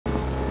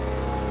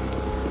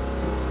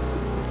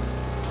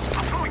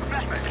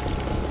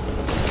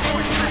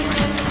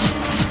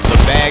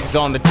bags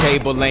on the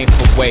table ain't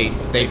for weight,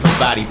 they for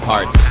body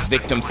parts.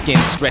 Victim skin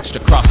stretched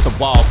across the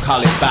wall, call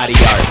it body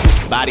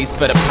art. Bodies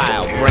for the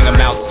pile, bring them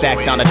out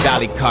stacked on a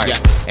dolly cart.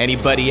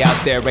 Anybody out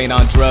there ain't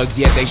on drugs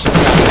yet, they should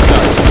probably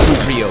start. Too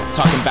real,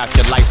 talking about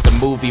your life's a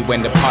movie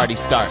when the party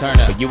starts.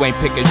 But you ain't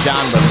pick a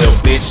genre, little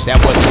bitch, that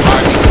wasn't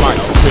hardly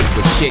smart. Script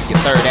with shit, your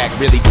third act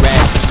really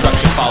drags, the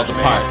structure falls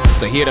apart.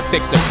 So here the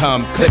fixer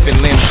come, clipping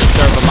limbs to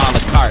serve them a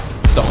la carte.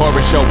 The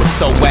horror show was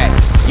so whack.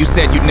 You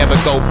said you'd never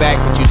go back,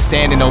 but you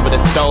standing over the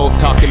stove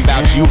talking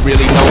about you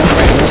really know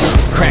crack.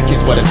 Crack is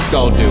what a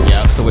skull do.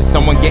 So if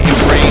someone getting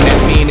brain, that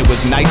mean it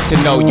was nice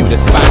to know you. The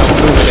spinal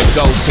fluid to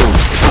go to.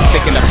 I'm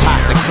thinking a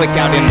pot to click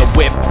out in the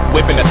whip,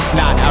 whipping a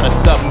snot out of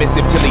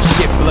submissive till he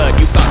shit blood.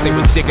 You thought they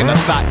was digging a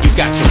thought, you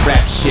got your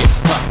rap shit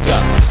fucked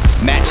up.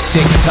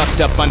 Matchstick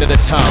tucked up under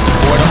the tongue.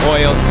 Pour the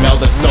oil, smell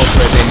the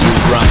sulfur, then you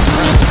run.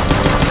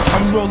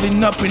 I'm rolling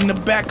up in the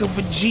back of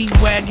a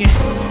G-Wagon.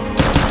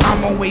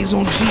 I'm always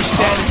on G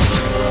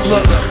status.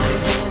 Look,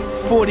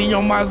 40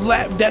 on my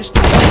lap, that's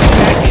the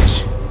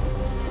package.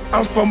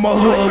 I'm from a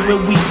hood where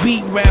we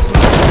beat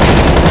rappers.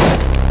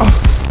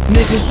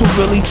 Niggas who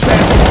really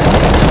trapping.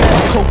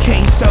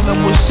 Cocaine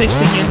selling with 60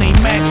 in they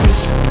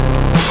mattress.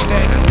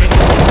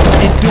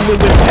 And do it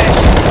with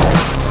passion.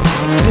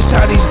 This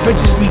how these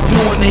bitches be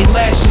doing they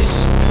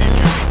lashes.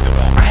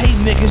 I hate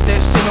niggas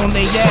that sit on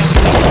they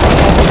asses.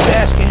 I'm always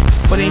asking,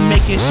 but they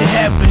making shit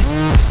happen.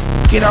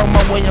 Get out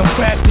my way, I'm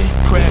crafting,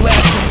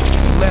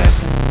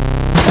 laughing.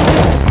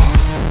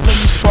 Let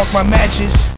me spark my matches.